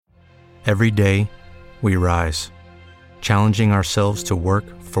Every day, we rise, challenging ourselves to work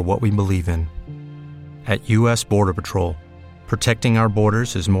for what we believe in. At U.S. Border Patrol, protecting our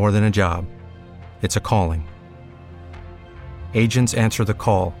borders is more than a job. It's a calling. Agents answer the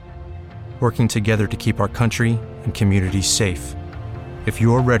call, working together to keep our country and communities safe. If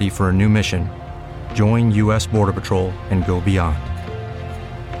you're ready for a new mission, join U.S. Border Patrol and go beyond.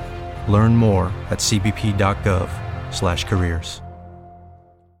 Learn more at cbp.gov/careers.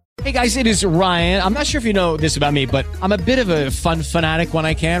 Hey guys, it is Ryan. I'm not sure if you know this about me, but I'm a bit of a fun fanatic when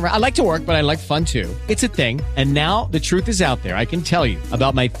I can. I like to work, but I like fun too. It's a thing. And now the truth is out there. I can tell you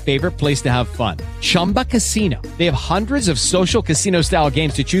about my favorite place to have fun. Chumba Casino. They have hundreds of social casino style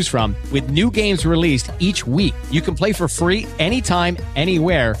games to choose from with new games released each week. You can play for free anytime,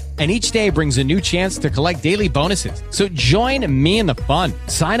 anywhere. And each day brings a new chance to collect daily bonuses. So join me in the fun.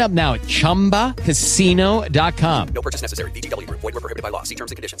 Sign up now at ChumbaCasino.com. No purchase necessary. VGW. Void where prohibited by law. See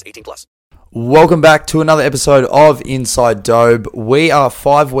terms and conditions. 18+. Welcome back to another episode of Inside Dobe. We are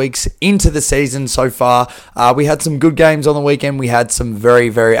 5 weeks into the season so far. We had some good games on the weekend. We had some very,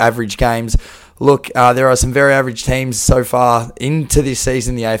 very average games. Look, there are some very average teams so far into this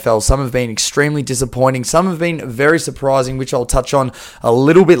season, the AFL. Some have been extremely disappointing. Some have been very surprising, which I'll touch on a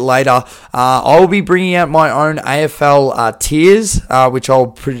little bit later. I will be bringing out my own AFL tiers, which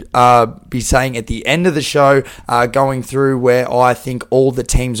I'll be saying at the end of the show, going through where I think all the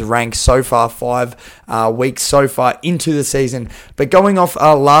teams rank so far, 5 weeks so far into the season. But going off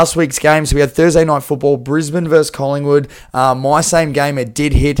last week's games, we had Thursday night football, Brisbane versus Collingwood. My same game, it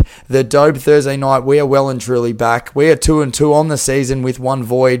did hit the Dobe Thursday night. We are well and truly back. We are 2-2 on the season with 1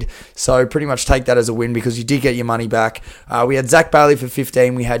 void, so pretty much take that as a win because you did get your money back. We had Zach Bailey for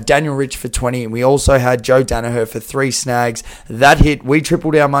 15, we had Daniel Rich for 20, and we also had Joe Danaher for 3 snags. That hit, we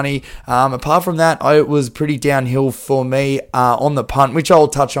tripled our money. Apart from that, it was pretty downhill for me on the punt, which I'll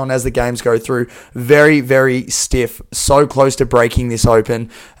touch on as the games go through. Very, very stiff, so close to breaking this open.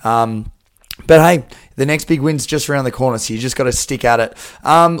 But hey, the next big win's just around the corner, so you just got to stick at it.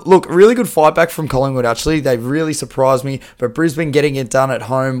 Look, really good fight back from Collingwood, actually. They really surprised me, but Brisbane getting it done at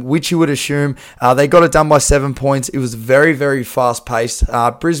home, which you would assume. They got it done by 7 points. It was very, very fast-paced.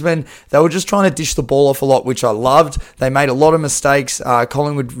 Brisbane, they were just trying to dish the ball off a lot, which I loved. They made a lot of mistakes.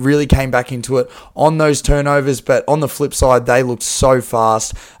 Collingwood really came back into it on those turnovers, but on the flip side, they looked so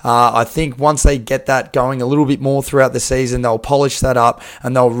fast. I think once they get that going a little bit more throughout the season, they'll polish that up,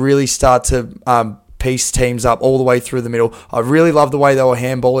 and they'll really start to piece teams up all the way through the middle. I really love the way they were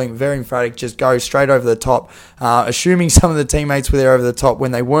handballing, very emphatic, just go straight over the top, assuming some of the teammates were there over the top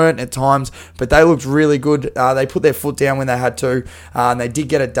when they weren't at times, but they looked really good. They put their foot down when they had to, and they did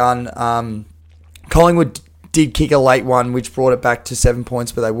get it done. Collingwood did kick a late one, which brought it back to 7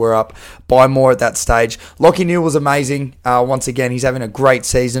 points, but they were up by more at that stage. Lachie Neale was amazing. Once again, he's having a great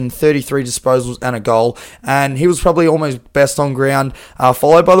season, 33 disposals and a goal, and he was probably almost best on ground,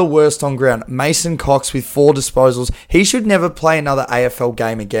 followed by the worst on ground, Mason Cox with 4 disposals. He should never play another AFL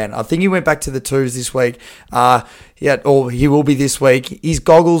game again. I think he went back to the 2s this week. Or he will be this week. His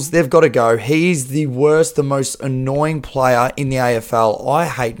goggles, they've got to go. He's the worst, the most annoying player in the AFL. I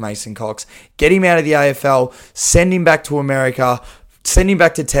hate Mason Cox. Get him out of the AFL. Send him back to America. Send him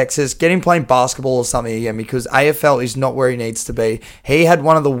back to Texas. Get him playing basketball or something again because AFL is not where he needs to be. He had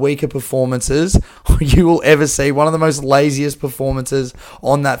one of the weaker performances you will ever see. One of the most laziest performances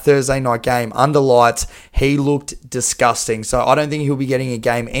on that Thursday night game. Under lights, he looked disgusting. So I don't think he'll be getting a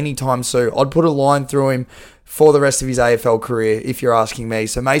game anytime soon. I'd put a line through him for the rest of his AFL career, if you're asking me.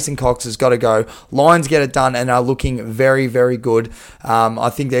 So Mason Cox has got to go. Lions get it done and are looking very, very good. I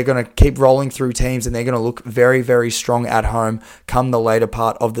think they're going to keep rolling through teams and they're going to look very, very strong at home come the later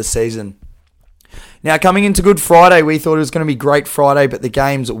part of the season. Now, coming into Good Friday, we thought it was going to be great Friday, but the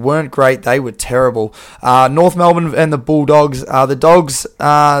games weren't great. They were terrible. North Melbourne and the Bulldogs. The Dogs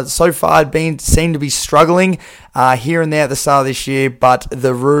so far seem to be struggling here and there at the start of this year, but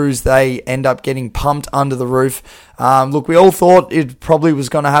the Roos, they end up getting pumped under the roof. Look, we all thought it probably was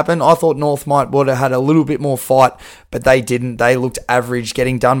going to happen. I thought North would have had a little bit more fight, but they didn't. They looked average,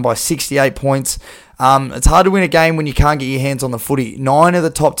 getting done by 68 points. It's hard to win a game when you can't get your hands on the footy. 9 of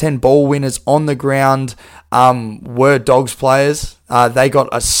the top 10 ball winners on the ground were Dogs players. They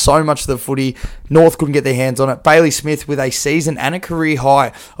got so much of the footy. North couldn't get their hands on it. Bailey Smith with a season and a career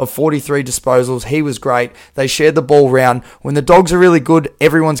high of 43 disposals. He was great. They shared the ball round. When the Dogs are really good,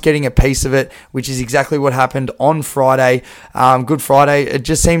 everyone's getting a piece of it, which is exactly what happened on Friday. Good Friday. It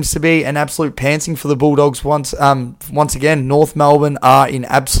just seems to be an absolute pantsing for the Bulldogs once again. North Melbourne are in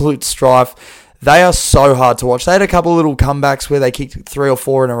absolute strife. They are so hard to watch. They had a couple of little comebacks where they kicked 3 or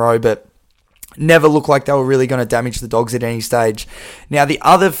 4 in a row, but never looked like they were really going to damage the Dogs at any stage. Now, the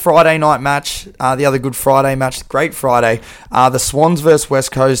other Friday night match, the other Good Friday match, Great Friday, the Swans versus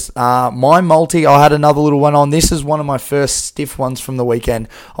West Coast. My multi, I had another little one on. This is one of my first stiff ones from the weekend.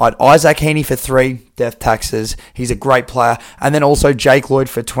 I had Isaac Heaney for 3, death taxes. He's a great player. And then also Jake Lloyd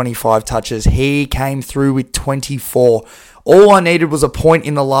for 25 touches. He came through with 24. All I needed was a point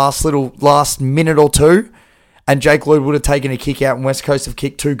in the last minute or two, and Jake Lloyd would have taken a kick out, and West Coast have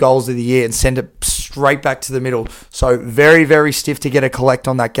kicked 2 goals of the year and sent it straight back to the middle. So very, very stiff to get a collect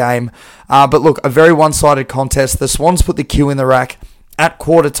on that game. But look, a very one-sided contest. The Swans put the Q in the rack at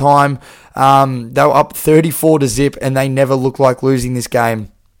quarter time. They were up 34-0, and they never looked like losing this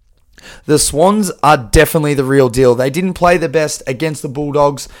game. The Swans are definitely the real deal. They didn't play the best against the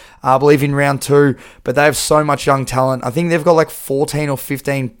Bulldogs, I believe, in round 2, but they have so much young talent. I think they've got like 14 or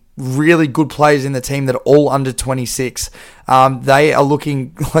 15 really good players in the team that are all under 26. They are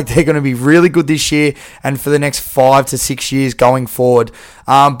looking like they're going to be really good this year and for the next 5 to 6 years going forward.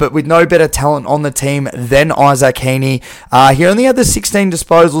 But with no better talent on the team than Isaac Heaney. He only had the 16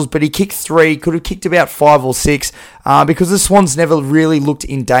 disposals, but he kicked 3, could have kicked about 5 or 6 because the Swans never really looked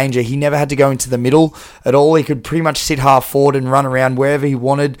in danger. He never had to go into the middle at all. He could pretty much sit half forward and run around wherever he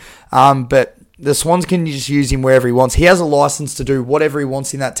wanted. But the Swans can just use him wherever he wants. He has a license to do whatever he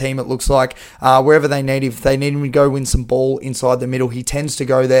wants in that team, it looks like. Wherever they need him. If they need him to go win some ball inside the middle, he tends to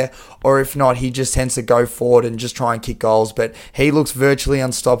go there. Or if not, he just tends to go forward and just try and kick goals. But he looks virtually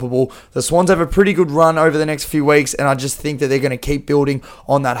unstoppable. The Swans have a pretty good run over the next few weeks, and I just think that they're going to keep building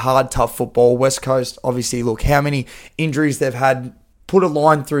on that hard, tough football. West Coast, obviously, look how many injuries they've had. Put a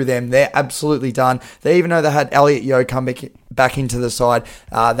line through them. They're absolutely done. Even though they had Elliot Yeo come back into the side,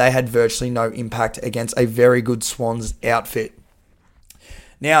 they had virtually no impact against a very good Swans outfit.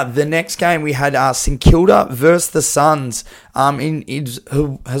 Now, the next game we had St Kilda versus the Suns.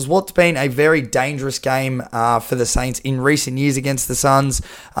 Has what's been a very dangerous game for the Saints in recent years against the Suns.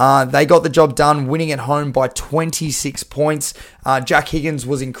 They got the job done, winning at home by 26 points. Jack Higgins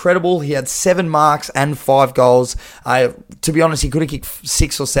was incredible. He had 7 marks and 5 goals. To be honest, he could have kicked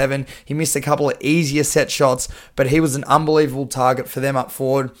 6 or 7. He missed a couple of easier set shots, but he was an unbelievable target for them up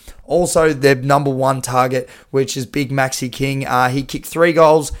forward. Also, their number 1 target, which is Big Maxi King. He kicked 3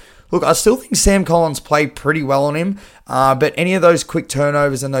 goals. Look, I still think Sam Collins played pretty well on him, but any of those quick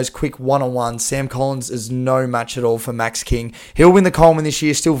turnovers and those quick one-on-ones, Sam Collins is no match at all for Max King. He'll win the Coleman this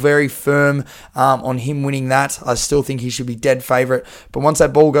year, still very firm on him winning that. I still think he should be dead favourite, but once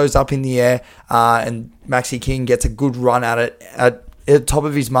that ball goes up in the air and Maxi King gets a good run at it, at the top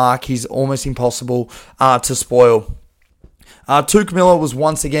of his mark, he's almost impossible to spoil. Touk Miller was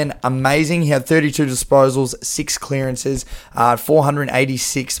once again amazing. He had 32 disposals, 6 clearances,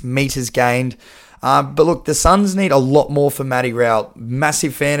 486 metres gained. But look, the Suns need a lot more for Matty Rowell.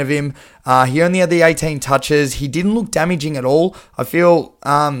 Massive fan of him. He only had the 18 touches. He didn't look damaging at all. I feel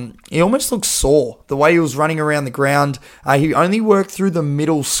he almost looked sore, the way he was running around the ground. He only worked through the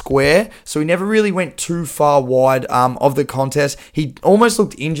middle square, so he never really went too far wide of the contest. He almost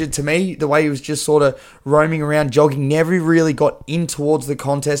looked injured to me, the way he was just sort of roaming around, jogging, never really got in towards the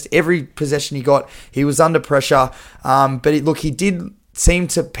contest. Every possession he got, he was under pressure. But he did seem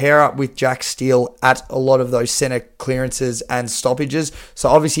to pair up with Jack Steele at a lot of those centre clearances and stoppages. So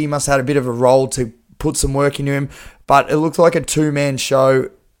obviously he must have had a bit of a role to put some work into him. But it looked like a 2-man show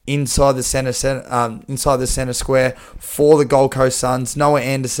inside the centre square for the Gold Coast Suns, Noah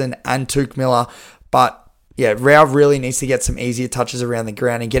Anderson and Touk Miller. But yeah, Rao really needs to get some easier touches around the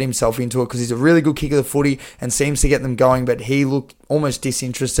ground and get himself into it because he's a really good kicker of the footy and seems to get them going, but he looked almost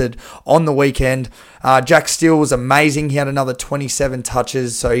disinterested on the weekend. Jack Steele was amazing. He had another 27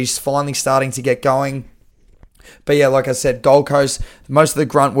 touches, so he's finally starting to get going. But yeah, like I said, Gold Coast, most of the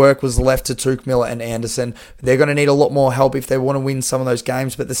grunt work was left to Touk Miller and Anderson. They're going to need a lot more help if they want to win some of those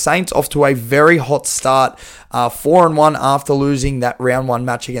games. But the Saints off to a very hot start, 4-1 after losing that round 1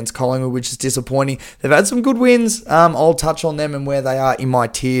 match against Collingwood, which is disappointing. They've had some good wins. I'll touch on them and where they are in my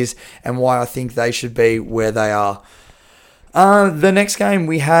tiers and why I think they should be where they are. The next game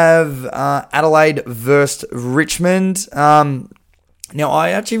we have Adelaide versus Richmond. Now, I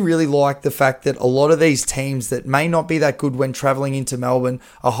actually really like the fact that a lot of these teams that may not be that good when travelling into Melbourne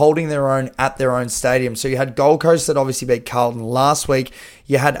are holding their own at their own stadium. So you had Gold Coast that obviously beat Carlton last week.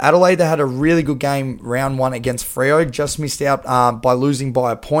 You had Adelaide that had a really good game round 1 against Freo, just missed out by losing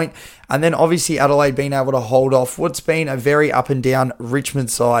by a point. And then obviously Adelaide being able to hold off what's been a very up and down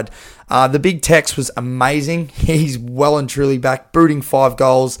Richmond side. The Big Tex was amazing. He's well and truly back, booting 5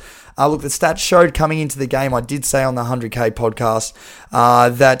 goals. Look, the stats showed coming into the game, I did say on the 100K podcast,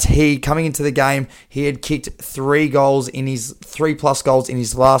 that coming into the game, he had kicked 3 plus goals in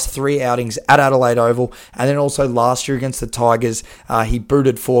his last 3 outings at Adelaide Oval, and then also last year against the Tigers, he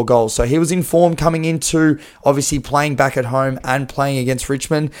booted 4 goals. So he was in form coming into, obviously, playing back at home and playing against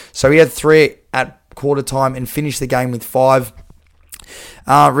Richmond. So he had 3 at quarter time and finished the game with 5.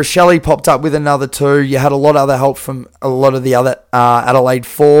 Rochelle popped up with another 2. You had a lot of other help from a lot of the other Adelaide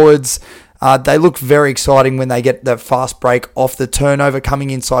forwards. They look very exciting when they get that fast break off the turnover coming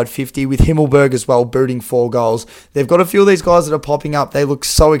inside 50 with Himmelberg as well booting 4 goals. They've got a few of these guys that are popping up. They look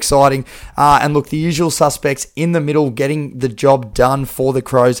so exciting. And look, the usual suspects in the middle getting the job done for the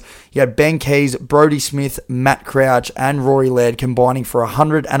Crows. You had Ben Keys, Brodie Smith, Matt Crouch and Rory Laird combining for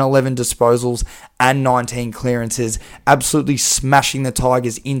 111 disposals and 19 clearances, absolutely smashing the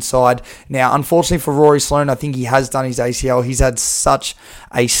Tigers inside. Now, unfortunately for Rory Sloane, I think he has done his ACL. He's had such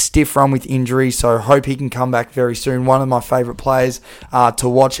a stiff run with injury, so hope he can come back very soon. One of my favourite players to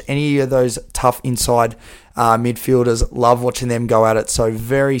watch. Any of those tough inside midfielders, love watching them go at it. So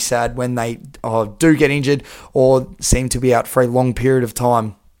very sad when they do get injured or seem to be out for a long period of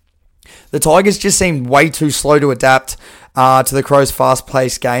time. The Tigers just seemed way too slow to adapt to the Crows'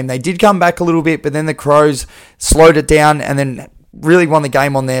 fast-paced game. They did come back a little bit, but then the Crows slowed it down and then really won the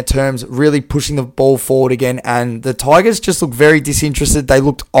game on their terms, really pushing the ball forward again. And the Tigers just looked very disinterested. They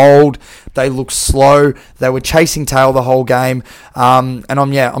looked old. They looked slow. They were chasing tail the whole game. And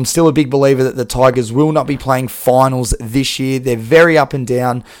I'm still a big believer that the Tigers will not be playing finals this year. They're very up and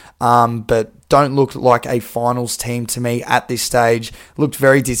down, but don't look like a finals team to me at this stage. Looked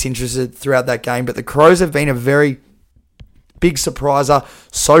very disinterested throughout that game. But the Crows have been a very big surpriser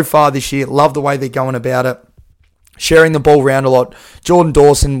so far this year. Love the way they're going about it. Sharing the ball around a lot. Jordan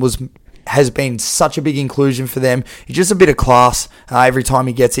Dawson has been such a big inclusion for them. He's just a bit of class every time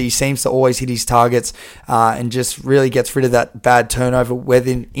he gets it. He seems to always hit his targets and just really gets rid of that bad turnover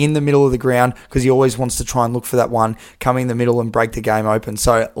within in the middle of the ground because he always wants to try and look for that one coming in the middle and break the game open.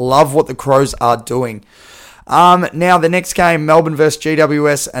 So love what the Crows are doing. Now, the next game, Melbourne versus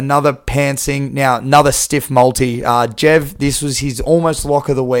GWS, another pantsing. Now, another stiff multi. Jev, this was his almost lock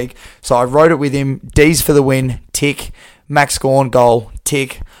of the week. So I wrote it with him. D's for the win, tick. Max Gawn, goal,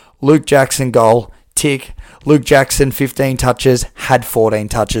 tick. Luke Jackson, goal, tick. Luke Jackson, 15 touches, had 14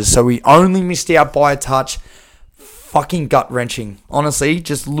 touches. So we only missed out by a touch. Fucking gut-wrenching. Honestly,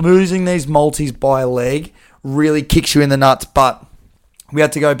 just losing these multis by a leg really kicks you in the nuts, but we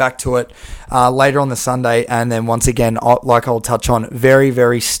had to go back to it later on the Sunday, and then once again, like I'll touch on, very,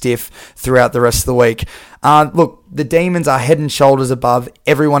 very stiff throughout the rest of the week. Look, the Demons are head and shoulders above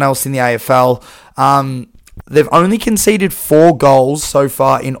everyone else in the AFL. They've only conceded 4 goals so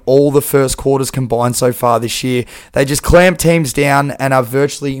far in all the first quarters combined so far this year. They just clamp teams down and are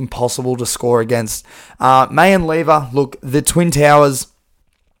virtually impossible to score against. May and Lever, look, the Twin Towers,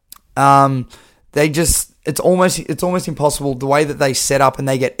 it's almost impossible the way that they set up and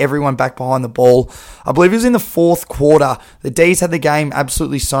they get everyone back behind the ball. I believe it was in the 4th quarter. The D's had the game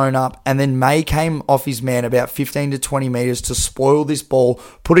absolutely sewn up, and then May came off his man about 15 to 20 metres to spoil this ball,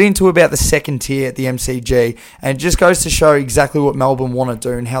 put it into about the 2nd tier at the MCG, and it just goes to show exactly what Melbourne want to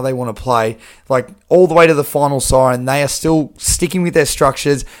do and how they want to play. Like, all the way to the final siren, they are still sticking with their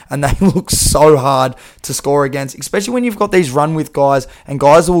structures, and they look so hard to score against, especially when you've got these run-with guys, and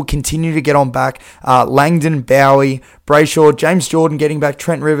guys that will continue to get on back. Langdon, Bowie, Brayshaw, James Jordan getting back,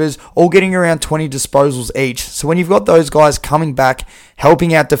 Trent Rivers, all getting around 20 disposals each. So when you've got those guys coming back,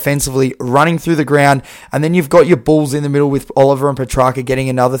 helping out defensively, running through the ground, and then you've got your Bulls in the middle with Oliver and Petrarca getting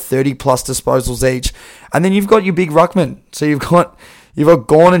another 30-plus disposals each, and then you've got your big ruckman. So you've got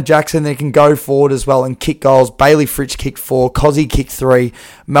Gawn and Jackson that can go forward as well and kick goals. Bailey Fritsch kicked 4, Cozzy kicked 3.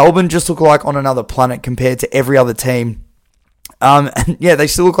 Melbourne just look like on another planet compared to every other team. And yeah, they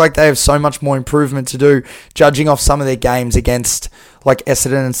still look like they have so much more improvement to do, judging off some of their games against like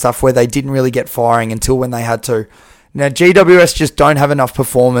Essendon and stuff where they didn't really get firing until when they had to. Now, GWS just don't have enough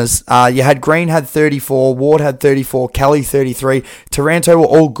performers. You had Green had 34, Ward had 34, Kelly 33, Taranto were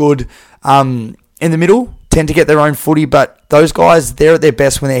all good in the middle, tend to get their own footy, but those guys, they're at their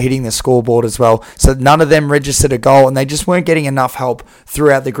best when they're hitting the scoreboard as well. So none of them registered a goal, and they just weren't getting enough help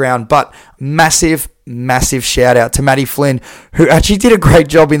throughout the ground. But massive shout out to Matty Flynn, who actually did a great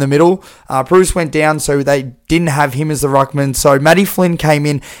job in the middle. Bruce went down, so they didn't have him as the ruckman. So Matty Flynn came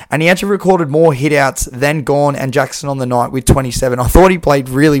in, and he actually recorded more hit-outs than Gawn and Jackson on the night with 27. I thought he played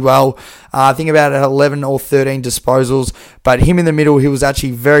really well. I think about 11 or 13 disposals, but him in the middle, he was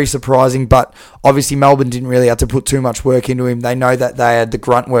actually very surprising. But obviously Melbourne didn't really have to put too much work into him. They know that they had the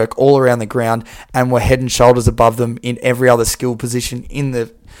grunt work all around the ground and were head and shoulders above them in every other skill position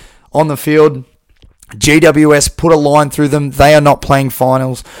on the field. GWS put a line through them. They are not playing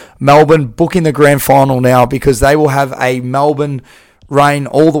finals. Melbourne booking the grand final now because they will have a Melbourne reign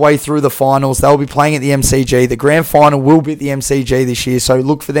all the way through the finals. They'll be playing at the MCG. The grand final will be at the MCG this year, so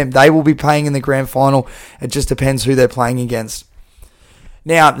look for them. They will be playing in the grand final. It just depends who they're playing against.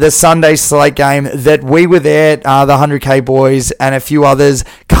 Now, the Sunday slate game that we were there, the 100K boys and a few others,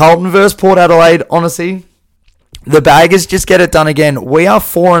 Carlton versus Port Adelaide, honestly, the Baggers just get it done again. We are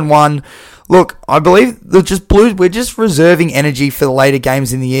 4-1. Look, I believe we're just reserving energy for the later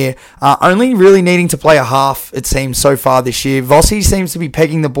games in the year. Only really needing to play a half, it seems, so far this year. Vossi seems to be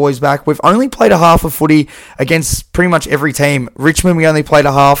pegging the boys back. We've only played a half of footy against pretty much every team. Richmond, we only played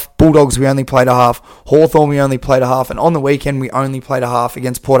a half. Bulldogs, we only played a half. Hawthorn, we only played a half. And on the weekend, we only played a half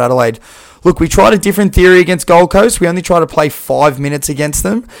against Port Adelaide. Look, we tried a different theory against Gold Coast. We only tried to play 5 minutes against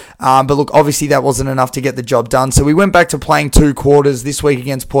them. But look, obviously that wasn't enough to get the job done. So we went back to playing 2 quarters this week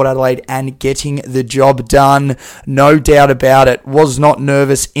against Port Adelaide and getting the job done. No doubt about it. Was not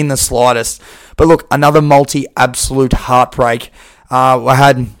nervous in the slightest. But look, another absolute heartbreak. I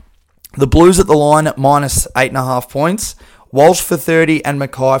had the Blues at the line at minus 8.5 points. Walsh for 30 and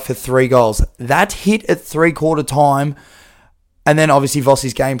Mackay for 3 goals. That hit at 3/4 time. And then obviously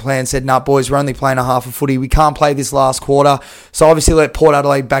Vossi's game plan said, nah, boys, we're only playing a half of footy. We can't play this last quarter. So obviously let Port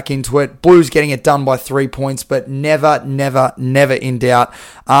Adelaide back into it. Blues getting it done by 3 points, but never in doubt.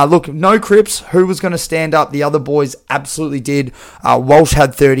 Look, no Cripps. Who was going to stand up? The other boys absolutely did. Walsh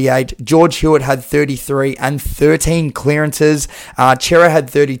had 38. George Hewitt had 33 and 13 clearances. Chera had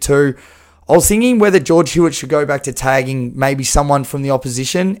 32. I was thinking whether George Hewitt should go back to tagging maybe someone from the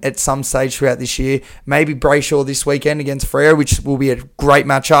opposition at some stage throughout this year. Maybe Brayshaw this weekend against Freo, which will be a great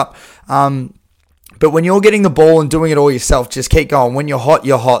matchup. But when you're getting the ball and doing it all yourself, just keep going. When you're hot,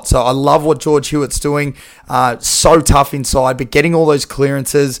 you're hot. So I love what George Hewitt's doing. So tough inside, but getting all those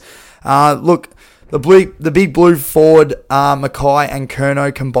clearances. Look, the big blue forward, Mackay and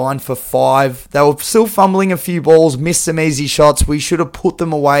Curnow combined for 5. They were still fumbling a few balls, missed some easy shots. We should have put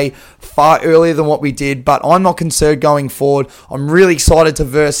them away far earlier than what we did, but I'm not concerned going forward. I'm really excited to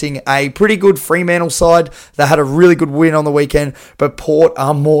versing a pretty good Fremantle side. They had a really good win on the weekend, but Port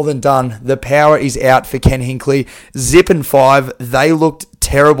are more than done. The power is out for Ken Hinkley. Zip and 5, they looked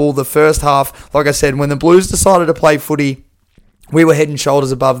terrible the first half. Like I said, when the Blues decided to play footy, we were head and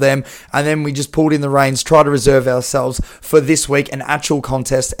shoulders above them, and then we just pulled in the reins, tried to reserve ourselves for this week, an actual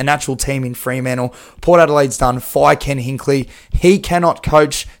contest, an actual team in Fremantle. Port Adelaide's done. Fire Ken Hinkley. He cannot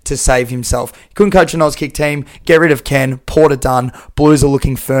coach to save himself. He couldn't coach an Auskick team. Get rid of Ken. Port are done. Blues are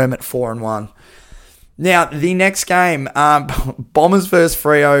looking firm at 4-1. Now, the next game, Bombers versus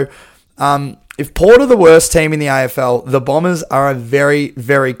Freo. If Port are the worst team in the AFL, the Bombers are a very,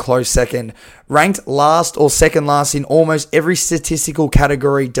 very close second. Ranked last or second last in almost every statistical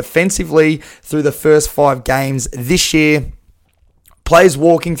category defensively through the first 5 games this year. Players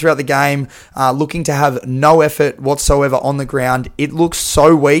walking throughout the game, looking to have no effort whatsoever on the ground. It looks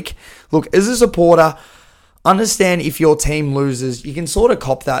so weak. Look, as a supporter, understand if your team loses, you can sort of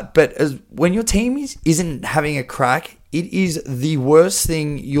cop that. But when your team isn't having a crack, it is the worst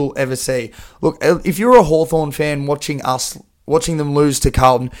thing you'll ever see. Look, if you're a Hawthorn fan watching them lose to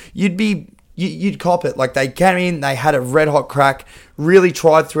Carlton, you'd cop it. Like, they came in, they had a red hot crack, really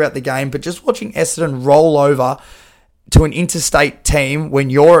tried throughout the game, but just watching Essendon roll over to an interstate team when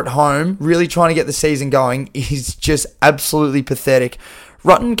you're at home, really trying to get the season going, is just absolutely pathetic.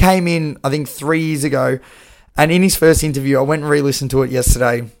 Rutten came in, I think, 3 years ago, and in his first interview, I went and re-listened to it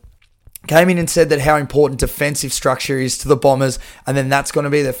yesterday, came in and said that how important defensive structure is to the Bombers, and then that's going to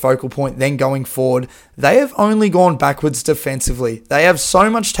be their focal point then going forward. They have only gone backwards defensively. They have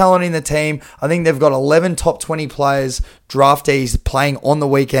so much talent in the team. I think they've got 11 top 20 players, draftees, playing on the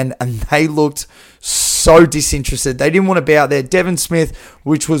weekend, and they looked so disinterested. They didn't want to be out there. Devon Smith,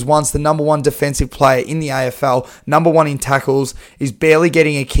 which was once the number 1 defensive player in the AFL, number 1 in tackles, is barely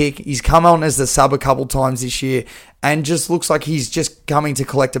getting a kick. He's come on as the sub a couple times this year and just looks like he's just coming to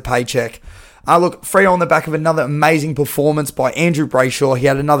collect a paycheck. Look, Freo on the back of another amazing performance by Andrew Brayshaw. He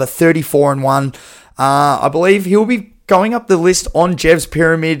had another 34-1. I believe he'll be going up the list on Jev's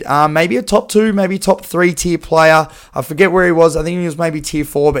pyramid, maybe a top 2, maybe top 3 tier player. I forget where he was. I think he was maybe tier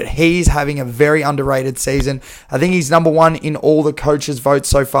 4, but he's having a very underrated season. I think he's number 1 in all the coaches' votes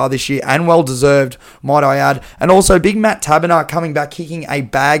so far this year, and well deserved, might I add. And also big Matt Taberner coming back, kicking a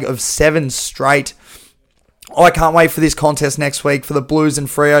bag of 7 straight. I can't wait for this contest next week for the Blues and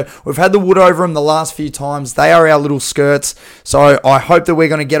Freo. We've had the wood over them the last few times. They are our little skirts. So I hope that we're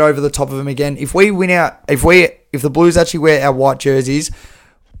going to get over the top of them again. If we win out, if the Blues actually wear our white jerseys,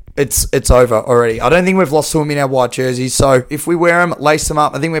 it's over already. I don't think we've lost to them in our white jerseys. So if we wear them, lace them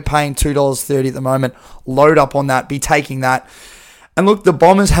up, I think we're paying $2.30 at the moment. Load up on that. Be taking that. And look, the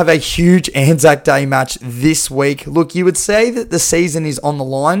Bombers have a huge Anzac Day match this week. Look, you would say that the season is on the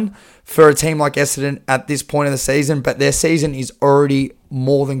line for a team like Essendon at this point of the season, but their season is already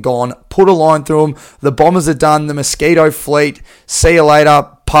more than gone. Put a line through them. The Bombers are done. The Mosquito fleet. See you later.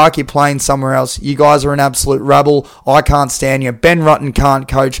 Park your plane somewhere else. You guys are an absolute rabble. I can't stand you. Ben Rutten can't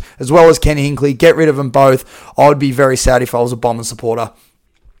coach, as well as Ken Hinkley. Get rid of them both. I would be very sad if I was a Bombers supporter.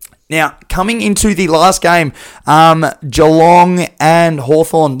 Now, coming into the last game, Geelong and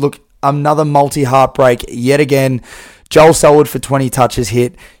Hawthorn. Look, another multi-heartbreak yet again. Joel Selwood for 20 touches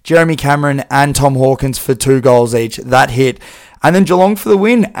hit. Jeremy Cameron and Tom Hawkins for 2 goals each. That hit. And then Geelong for the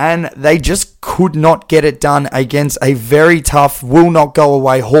win. And they just could not get it done against a very tough, will not go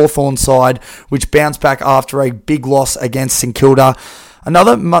away Hawthorn side, which bounced back after a big loss against St Kilda.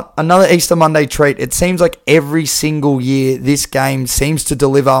 Another Easter Monday treat. It seems like every single year this game seems to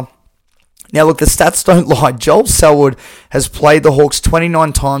deliver. Now, look, the stats don't lie. Joel Selwood has played the Hawks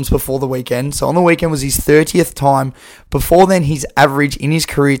 29 times before the weekend. So on the weekend was his 30th time. Before then, his average in his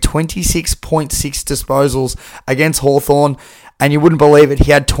career, 26.6 disposals against Hawthorn. And you wouldn't believe it,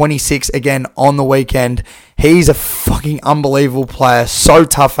 he had 26 again on the weekend. He's a fucking unbelievable player. So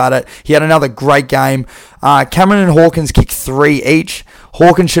tough at it. He had another great game. Cameron and Hawkins kicked 3 each.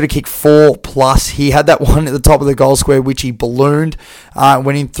 Hawkins should have kicked 4+. He had that one at the top of the goal square, which he ballooned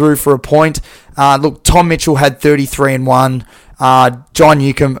when he threw for a point. Look, Tom Mitchell had 33 and 1. John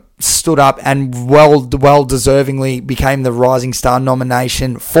Newcomb stood up and well deservingly became the Rising Star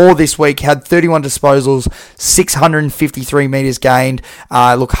nomination for this week. Had 31 disposals, 653 metres gained.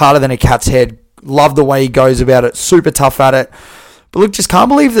 Look, harder than a cat's head. Love the way he goes about it. Super tough at it. But look, just can't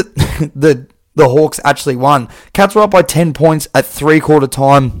believe that the Hawks actually won. Cats were up by 10 points at 3/4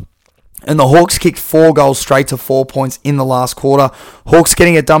 time. And the Hawks kicked 4 goals straight to 4 points in the last quarter. Hawks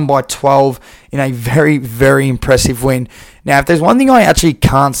getting it done by 12 in a very, very impressive win. Now, if there's one thing I actually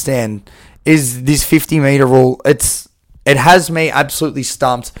can't stand is this 50-metre rule. It has me absolutely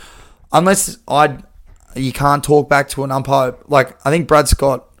stumped. Unless you can't talk back to an umpire. Like, I think Chris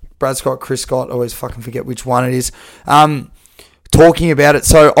Scott, I always fucking forget which one it is, talking about it.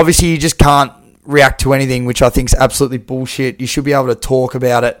 So, obviously, you just can't react to anything, which I think is absolutely bullshit. You should be able to talk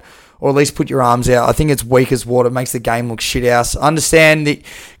about it, or at least put your arms out. I think it's weak as water. It makes the game look shit house. I understand that you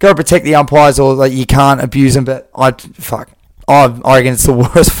got to protect the umpires, or like you can't abuse them, but I reckon it's the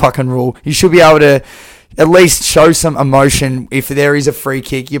worst fucking rule. You should be able to at least show some emotion if there is a free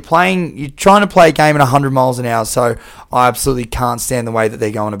kick. You're trying to play a game at 100 miles an hour, so I absolutely can't stand the way that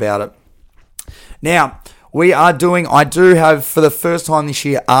they're going about it. Now, I do have, for the first time this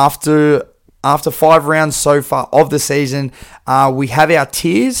year, after 5 rounds so far of the season, we have our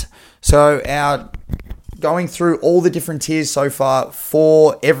tiers. So our going through all the different tiers so far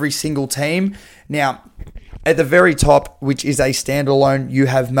for every single team. Now, at the very top, which is a standalone, you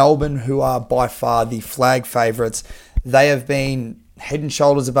have Melbourne, who are by far the flag favourites. They have been head and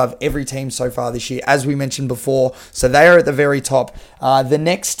shoulders above every team so far this year, as we mentioned before. So they are at the very top. The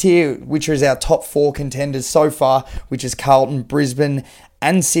next tier, which is our top 4 contenders so far, which is Carlton, Brisbane,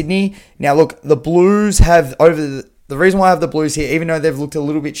 and Sydney. Now, look, the Blues have the reason why I have the Blues here, even though they've looked a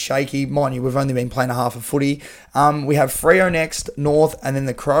little bit shaky, mind you, we've only been playing a half of footy. We have Freo next, North, and then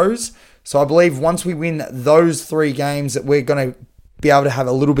the Crows. So I believe once we win those 3 games, that we're going to be able to have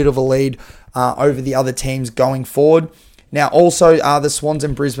a little bit of a lead over the other teams going forward. Now, also, the Swans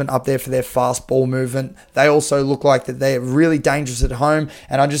and Brisbane up there for their fast ball movement. They also look like that they're really dangerous at home,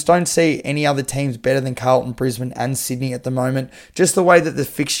 and I just don't see any other teams better than Carlton, Brisbane, and Sydney at the moment. Just the way that the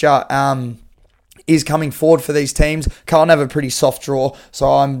fixture is coming forward for these teams. Carlton have a pretty soft draw,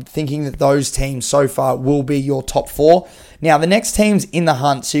 so I'm thinking that those teams so far will be your top 4. Now, the next teams in the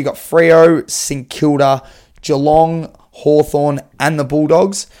hunt, so you got Freo, St Kilda, Geelong, Hawthorn, and the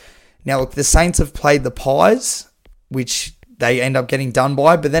Bulldogs. Now, look, the Saints have played the Pies, which they end up getting done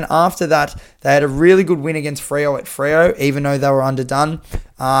by. But then after that, they had a really good win against Freo at Freo, even though they were underdone.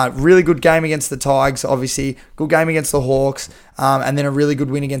 Really good game against the Tigers, obviously. Good game against the Hawks. And then a really good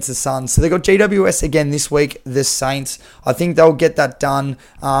win against the Suns. So they got GWS again this week, the Saints. I think they'll get that done.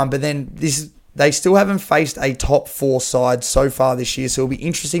 But then they still haven't faced a top 4 side so far this year. So it'll be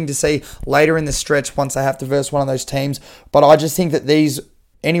interesting to see later in the stretch once they have to verse one of those teams. But I just think that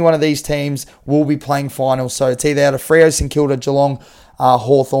any one of these teams will be playing finals. So it's either out of Freo, St Kilda, Geelong,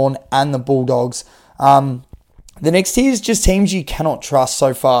 Hawthorn, and the Bulldogs. The next tier is just teams you cannot trust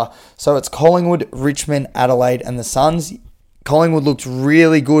so far. So it's Collingwood, Richmond, Adelaide, and the Suns. Collingwood looked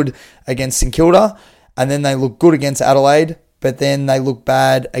really good against St Kilda, and then they looked good against Adelaide. but then they look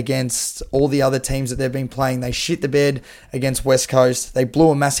bad against all the other teams that they've been playing. They shit the bed against West Coast. They blew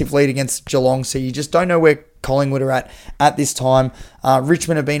a massive lead against Geelong, so you just don't know where Collingwood are at this time.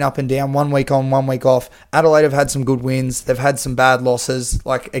 Richmond have been up and down, 1 week on, 1 week off. Adelaide have had some good wins. They've had some bad losses,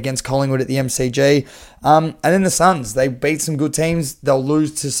 like against Collingwood at the MCG. And then the Suns, they beat some good teams. They'll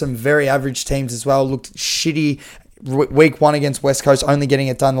lose to some very average teams as well. Looked shitty week 1 against West Coast, only getting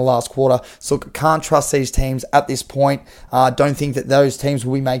it done the last quarter. So can't trust these teams at this point. Don't think that those teams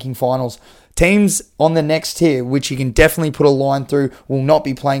will be making finals. Teams on the next tier, which you can definitely put a line through, will not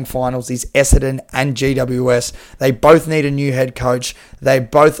be playing finals, is Essendon and GWS. They both need a new head coach. They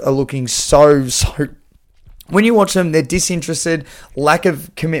both are looking so... When you watch them, they're disinterested, lack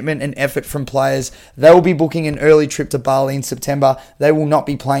of commitment and effort from players. They will be booking an early trip to Bali in September. They will not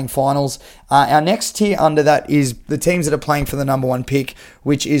be playing finals. Our next tier under that is the teams that are playing for the number 1 pick,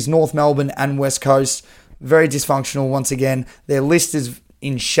 which is North Melbourne and West Coast. Very dysfunctional once again. Their list is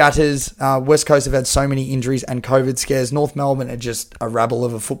in shatters. West Coast have had so many injuries and COVID scares. North Melbourne are just a rabble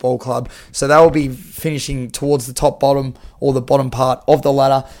of a football club. So they will be finishing towards the bottom or the bottom part of the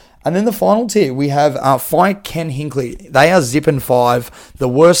ladder. And then the final tier, we have Fight Ken Hinkley. They are zipping 5. The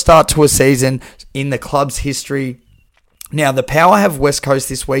worst start to a season in the club's history. Now, the Power have West Coast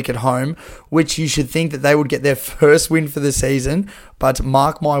this week at home, which you should think that they would get their first win for the season. But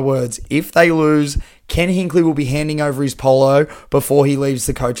mark my words, if they lose, Ken Hinkley will be handing over his polo before he leaves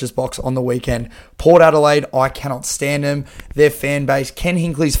the coach's box on the weekend. Port Adelaide, I cannot stand them. Their fan base, Ken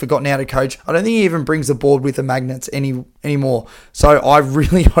Hinkley's forgotten how to coach. I don't think he even brings the board with the magnets anymore. So I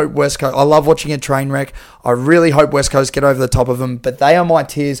really hope West Coast, I love watching a train wreck. I really hope West Coast get over the top of them. But they are my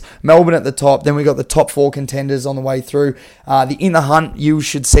tiers. Melbourne at the top. Then we got the top 4 contenders on the way through. In the hunt, you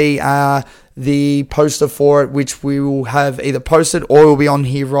should see the poster for it, which we will have either posted or will be on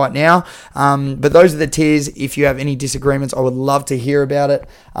here right now. But those are the tiers. If you have any disagreements, I would love to hear about it.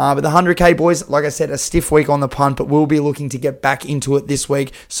 But the 100K boys, like I said, a stiff week on the punt, but we'll be looking to get back into it this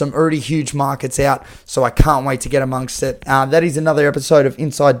week. Some already huge markets out, so I can't wait to get amongst it. That is another episode of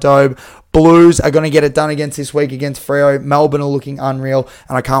Inside Dobe. Blues are going to get it done against this week against Freo. Melbourne are looking unreal,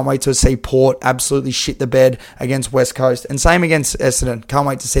 and I can't wait to see Port absolutely shit the bed against West Coast. And same against Essendon. Can't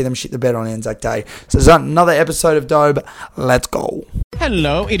wait to see them shit the bed on Anzac Day. So there's another episode of Dobe. Let's go.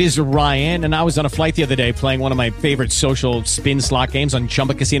 Hello, it is Ryan, and I was on a flight the other day playing one of my favorite social spin slot games on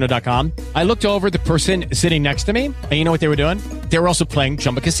ChumbaCasino.com. I looked over at the person sitting next to me, and you know what they were doing? They were also playing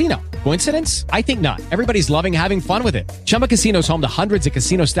Chumba Casino. Coincidence? I think not. Everybody's loving having fun with it. Chumba Casino is home to hundreds of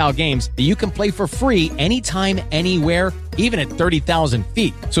casino-style games that you can play for free anytime, anywhere, even at 30,000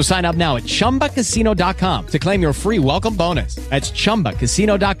 feet. So sign up now at ChumbaCasino.com to claim your free welcome bonus. That's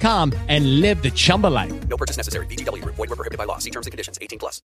ChumbaCasino.com and live the Chumba life. No purchase necessary. VGW Group. Void where prohibited by law. See terms and conditions. 18+.